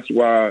 And that's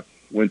why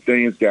when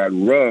things got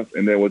rough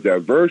and there was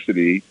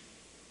adversity,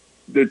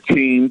 the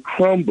team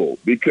crumbled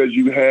because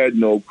you had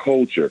no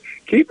culture.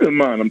 Keep in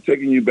mind, I'm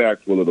taking you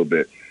back for a little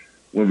bit.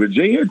 When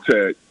Virginia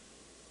Tech,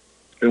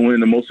 and one of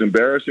the most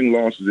embarrassing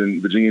losses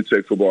in Virginia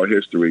Tech football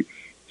history,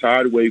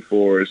 tied Wake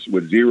Forest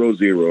with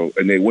 0-0,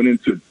 and they went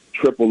into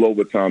triple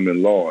overtime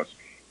and lost.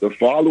 The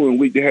following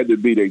week, they had to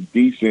beat a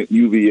decent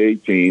UVA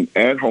team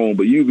at home,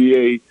 but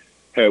UVA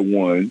had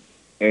won,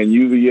 and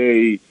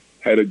UVA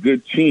had a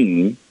good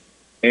team,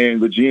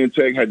 and Virginia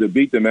Tech had to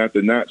beat them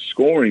after not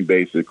scoring,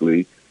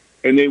 basically.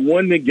 And they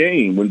won the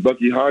game when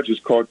Bucky Hodges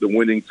caught the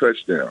winning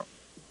touchdown.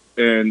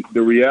 And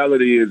the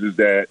reality is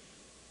that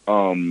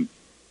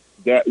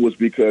that was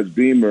because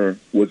Beamer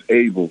was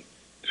able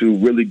to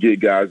really get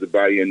guys to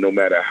buy in no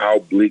matter how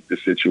bleak the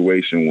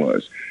situation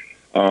was.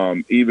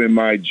 Even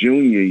my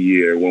junior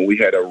year, when we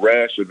had a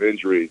rash of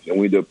injuries and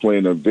we ended up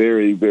playing a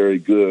very, very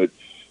good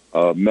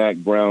Mac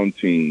Brown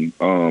team,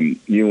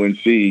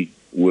 UNC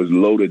was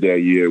loaded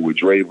that year with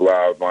Dre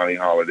Bly, Vonnie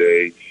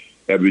Holiday,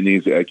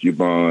 Ebenezer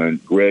Ecubon,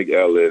 Greg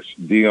Ellis,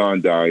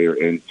 Deion Dyer,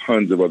 and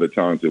tons of other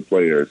talented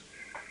players.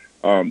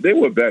 They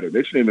were better.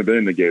 They shouldn't have been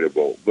in the Gator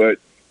Bowl. But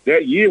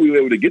that year we were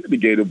able to get to the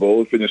Gator Bowl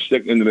and finish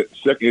second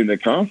in the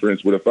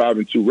conference with a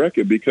 5-2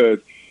 record because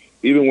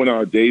even when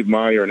our Dave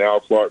Meyer and Al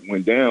Clark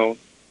went down,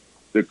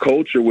 the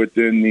culture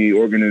within the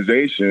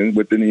organization,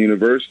 within the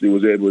university,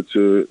 was able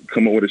to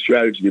come up with a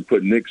strategy to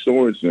put Nick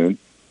Sorensen,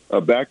 a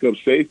backup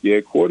safety,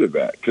 at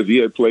quarterback because he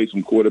had played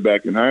some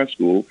quarterback in high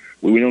school.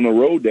 We went on the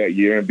road that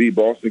year and beat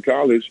Boston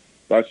College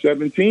by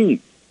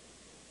 17.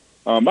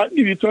 I can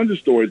give you tons of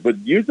stories, but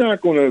you're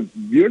not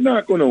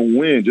gonna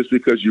win just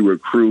because you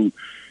recruit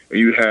and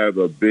you have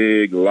a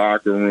big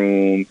locker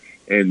room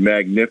and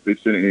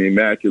magnificent and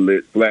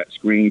immaculate flat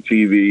screen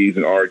TVs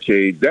and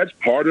arcades. That's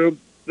part of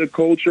the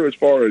culture as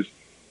far as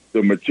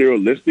the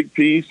materialistic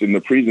piece and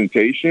the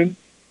presentation.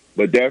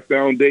 But that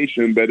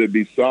foundation better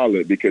be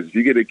solid because if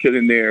you get a kid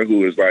in there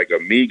who is like a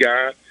me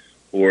guy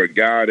or a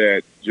guy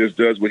that just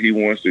does what he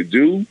wants to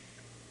do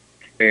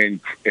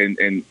and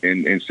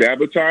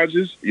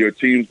sabotages, your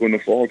team's going to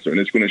falter, and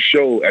it's going to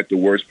show at the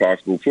worst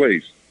possible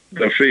place,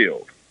 the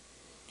field.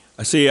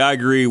 I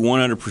agree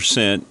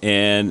 100%,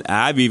 and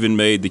I've even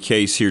made the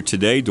case here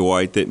today,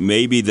 Dwight, that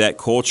maybe that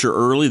culture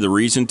early, the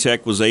reason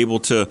Tech was able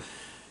to,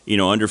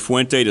 under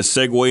Fuente to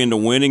segue into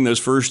winning those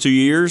first 2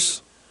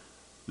 years,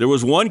 there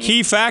was one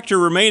key factor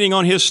remaining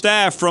on his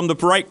staff from the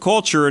right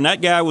culture, and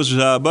that guy was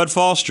Bud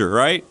Foster,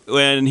 right?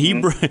 And he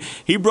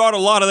brought a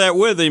lot of that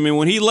with him, and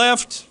when he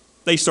left,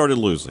 they started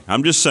losing.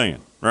 I'm just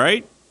saying,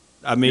 right?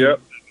 I mean, yep.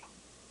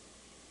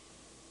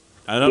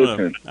 I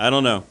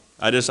don't know.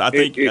 I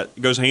think it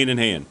goes hand in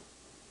hand.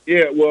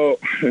 Yeah, well,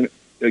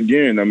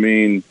 again, I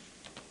mean,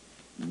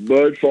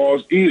 Bud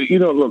Foster,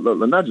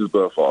 look, not just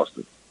Bud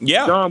Foster.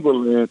 Yeah. John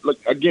Berlin, look,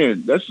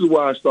 again, this is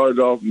why I started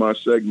off my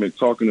segment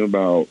talking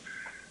about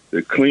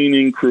the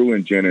cleaning crew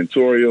and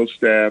janitorial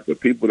staff, the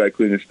people that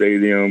clean the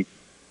stadium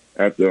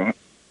after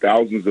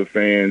thousands of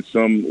fans,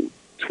 some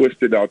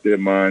twisted out their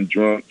mind,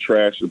 drunk,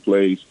 trashed the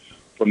place,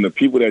 from the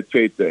people that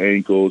tape the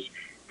ankles,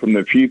 from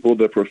the people,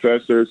 the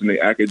professors and the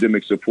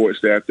academic support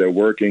staff that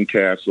work in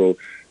Castle,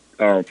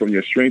 from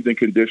your strength and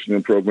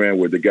conditioning program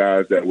with the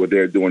guys that were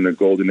there doing the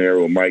Golden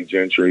Arrow, Mike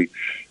Gentry,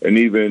 and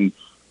even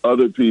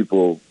other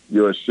people,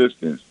 your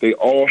assistants. They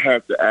all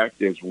have to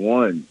act as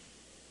one.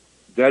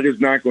 That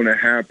is not going to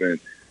happen.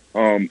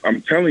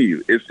 I'm telling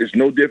you, it's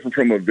no different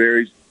from a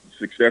very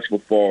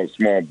successful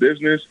small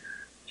business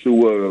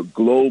to a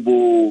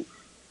global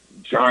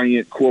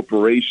giant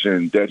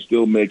corporation that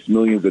still makes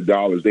millions of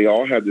dollars. They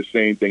all have the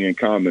same thing in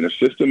common, a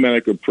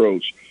systematic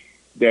approach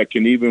that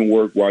can even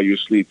work while you're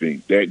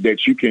sleeping,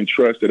 that you can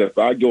trust that if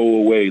I go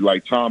away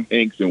like Tom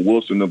Hanks and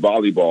Wilson the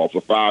volleyball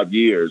for 5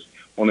 years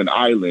on an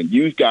island,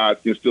 you guys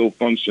can still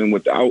function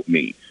without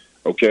me,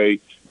 okay?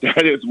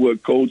 That is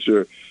what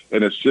culture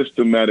and a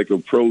systematic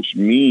approach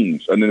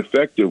means, an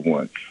effective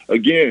one.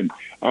 Again,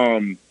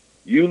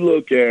 you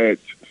look at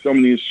some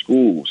of these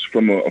schools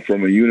from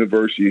a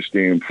university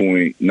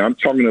standpoint, and I'm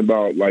talking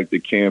about like the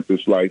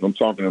campus life. I'm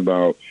talking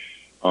about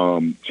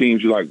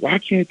teams. You're like, why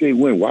can't they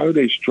win? Why do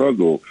they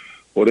struggle?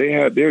 Well,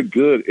 they're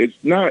good. It's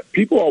not.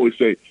 People always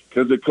say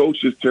because the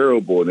coach is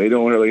terrible and they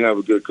don't really have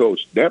a good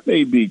coach. That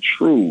may be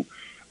true.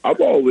 I've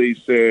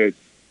always said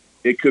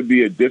it could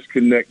be a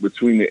disconnect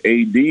between the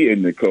AD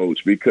and the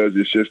coach because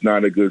it's just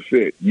not a good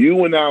fit.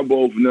 You and I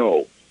both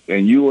know.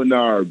 And you and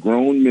I are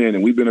grown men,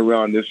 and we've been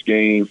around this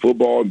game,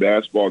 football and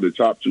basketball, the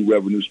top 2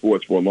 revenue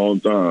sports for a long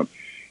time.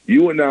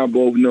 You and I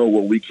both know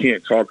what we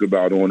can't talk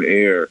about on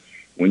air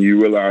when you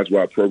realize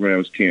why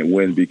programs can't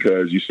win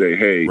because you say,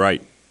 hey,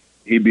 right,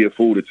 he'd be a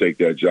fool to take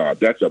that job.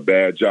 That's a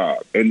bad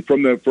job. And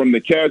from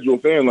the casual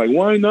fan, like,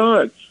 why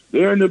not?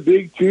 They're in the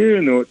Big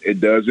Ten. It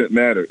doesn't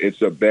matter.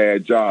 It's a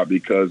bad job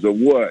because of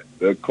what?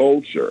 The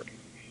culture.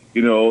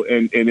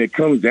 And it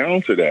comes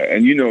down to that.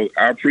 And,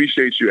 I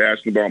appreciate you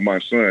asking about my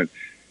son.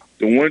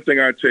 The one thing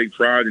I take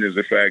pride in is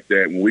the fact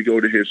that when we go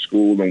to his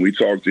school and we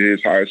talk to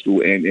his high school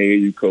and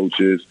AAU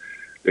coaches,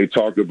 they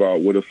talk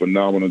about what a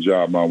phenomenal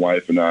job my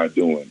wife and I are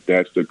doing.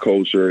 That's the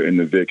culture in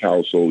the Vic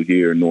household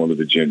here in Northern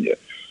Virginia.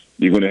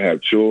 You're going to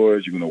have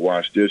chores. You're going to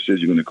wash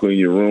dishes. You're going to clean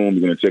your room.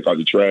 You're going to take out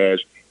the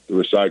trash, the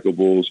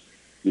recyclables.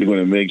 You're going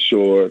to make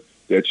sure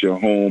that you're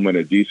home at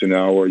a decent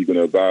hour. You're going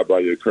to abide by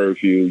your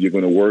curfew. You're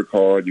going to work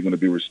hard. You're going to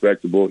be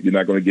respectable. You're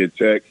not going to get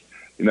texts.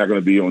 You're not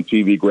going to be on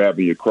TV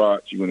grabbing your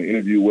crotch. You're going to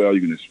interview well.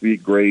 You're going to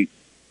speak great.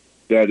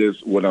 That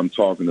is what I'm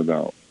talking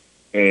about.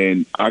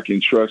 And I can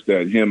trust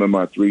that him and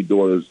my 2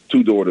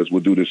 daughters will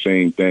do the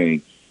same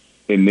thing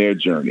in their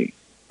journey.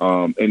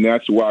 And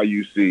that's why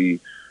you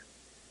see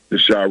the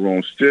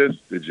Sharon Stith,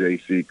 the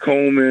J.C.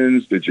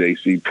 Colemans, the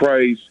J.C.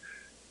 Price,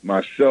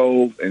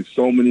 myself, and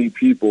so many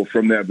people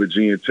from that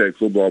Virginia Tech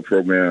football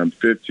program,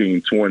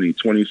 15, 20,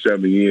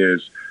 27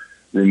 years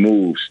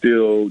removed,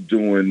 still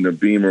doing the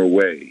Beamer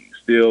way.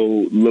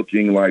 Still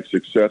looking like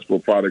successful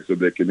products of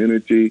their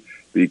community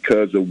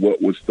because of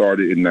what was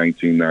started in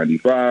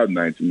 1995,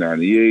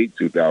 1998,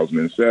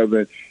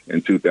 2007,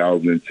 and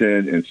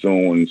 2010, and so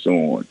on and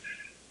so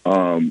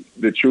on.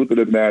 The truth of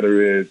the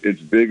matter is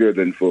it's bigger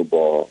than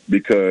football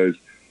because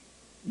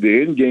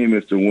the end game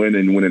is to win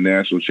and win a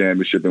national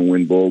championship and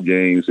win bowl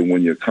games and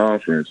win your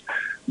conference.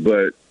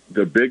 But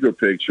the bigger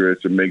picture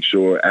is to make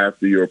sure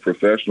after your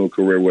professional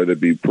career, whether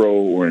it be pro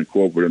or in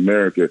corporate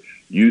America,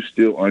 you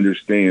still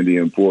understand the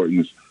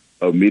importance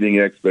of meeting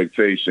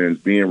expectations,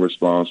 being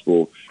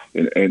responsible,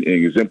 and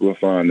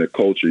exemplifying the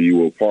culture you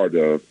were part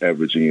of at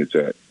Virginia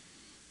Tech.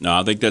 No,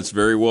 I think that's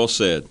very well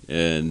said.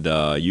 And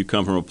you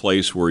come from a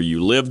place where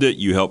you lived it,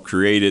 you helped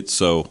create it.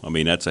 So,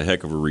 that's a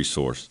heck of a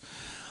resource.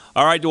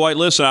 All right, Dwight,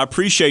 listen, I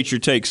appreciate your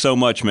take so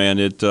much, man.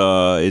 It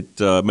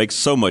makes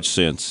so much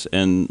sense.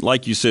 And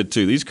like you said,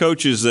 too, these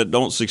coaches that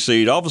don't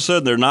succeed, all of a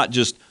sudden they're not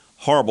just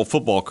horrible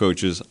football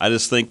coaches. I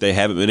just think they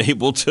haven't been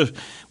able to,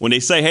 when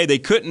they say, hey, they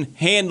couldn't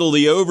handle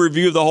the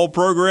overview of the whole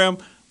program,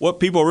 what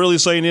people are really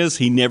saying is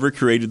he never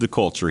created the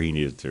culture he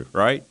needed to,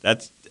 right?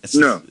 That's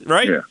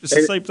right? Yeah. It's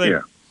the same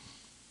thing.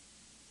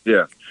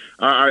 Yeah.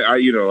 I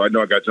know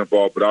I got to jump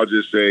off, but I'll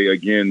just say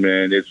again,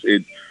 man,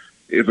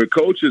 if a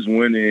coach is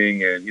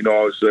winning and,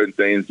 all of a sudden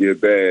things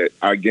get bad,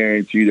 I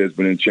guarantee there's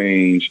been a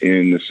change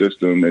in the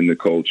system and the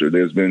culture.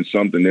 There's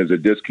a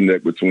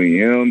disconnect between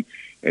him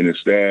and the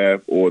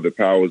staff or the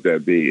powers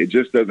that be. It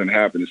just doesn't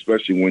happen,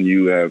 especially when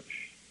you have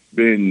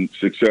been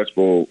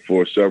successful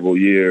for several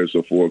years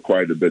or for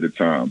quite a bit of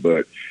time.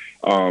 But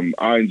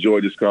I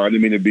enjoyed this call. I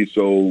didn't mean to be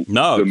so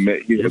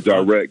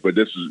direct, but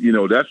this is,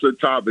 that's a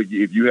topic.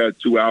 If you had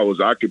 2 hours,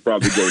 I could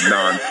probably go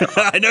 9.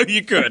 I know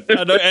you could.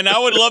 And I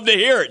would love to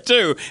hear it,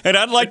 too. And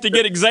I'd like to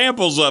get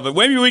examples of it.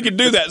 Maybe we could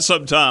do that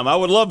sometime. I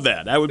would love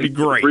that. That would be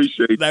great.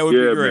 That would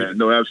be great. Man.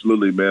 No,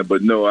 absolutely, man.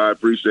 But, no, I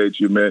appreciate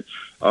you, man.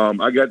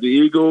 I got the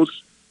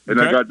Eagles, and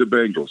I got the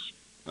Bengals.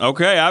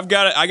 Okay, I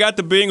got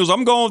the Bengals.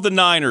 I'm going with the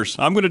Niners.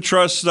 I'm going to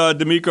trust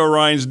DeMeco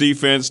Ryans'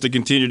 defense to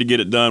continue to get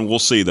it done. We'll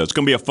see, though. It's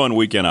going to be a fun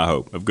weekend, I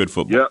hope, of good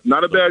football. Yeah,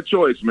 not a bad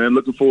choice, man.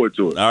 Looking forward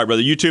to it. All right,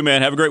 brother. You too,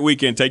 man. Have a great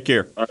weekend. Take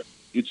care. All right,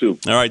 you too.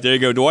 All right, there you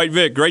go. Dwight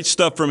Vick, great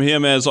stuff from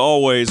him as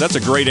always. That's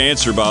a great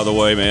answer, by the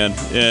way, man.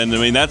 And,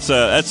 that's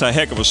a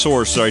heck of a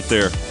source right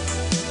there.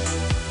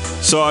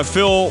 So I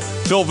feel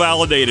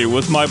validated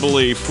with my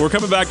belief. We're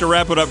coming back to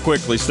wrap it up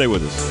quickly. Stay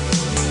with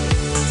us.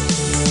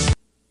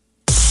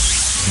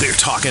 They're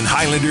talking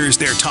Highlanders,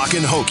 they're talking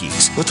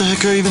Hokies. What the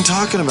heck are you even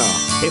talking about?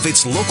 If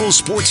it's local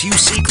sports you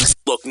seek,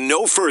 look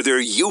no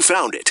further, you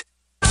found it.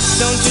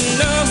 Don't you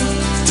know?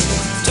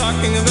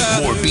 Talking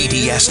about more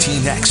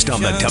BDST next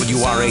on the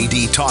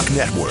WRAD Talk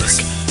Network.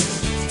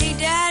 Hey,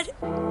 Dad.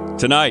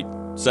 Tonight,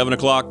 7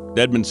 o'clock,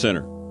 Dedmon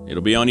Center.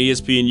 It'll be on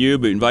ESPNU,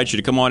 but we invite you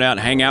to come on out and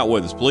hang out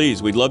with us,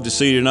 please. We'd love to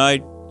see you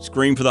tonight.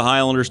 Scream for the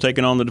Highlanders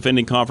taking on the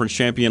defending conference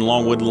champion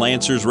Longwood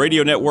Lancers.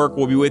 Radio Network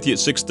will be with you at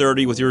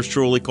 6:30 with yours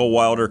truly, Cole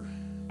Wilder.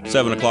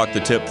 7 o'clock, the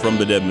tip from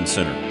the Dedmon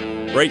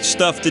Center. Great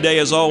stuff today,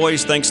 as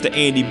always. Thanks to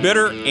Andy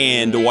Bitter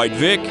and Dwight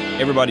Vick.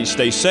 Everybody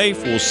stay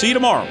safe. We'll see you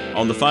tomorrow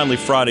on the Finally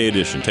Friday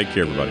edition. Take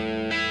care, everybody.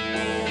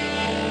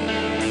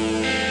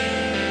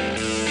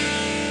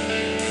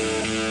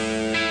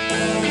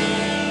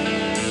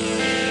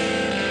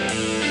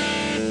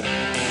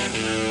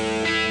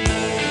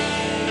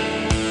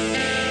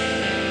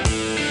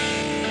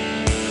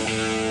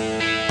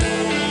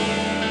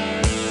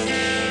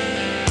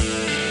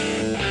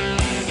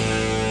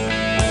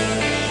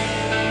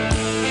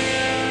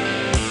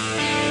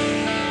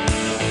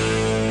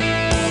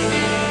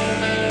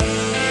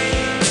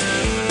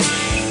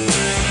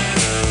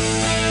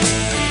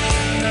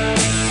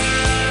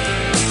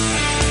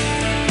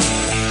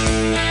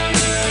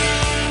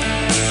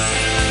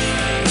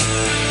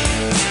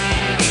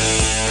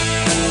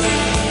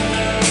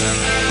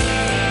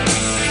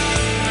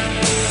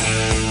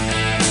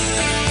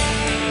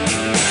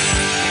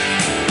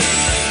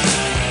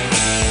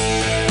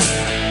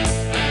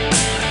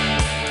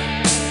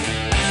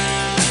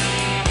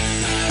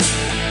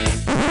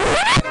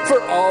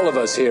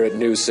 Here at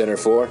News Center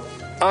 4,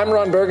 I'm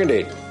Ron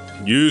Burgundy.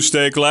 You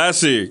stay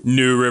classy,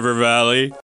 New River Valley.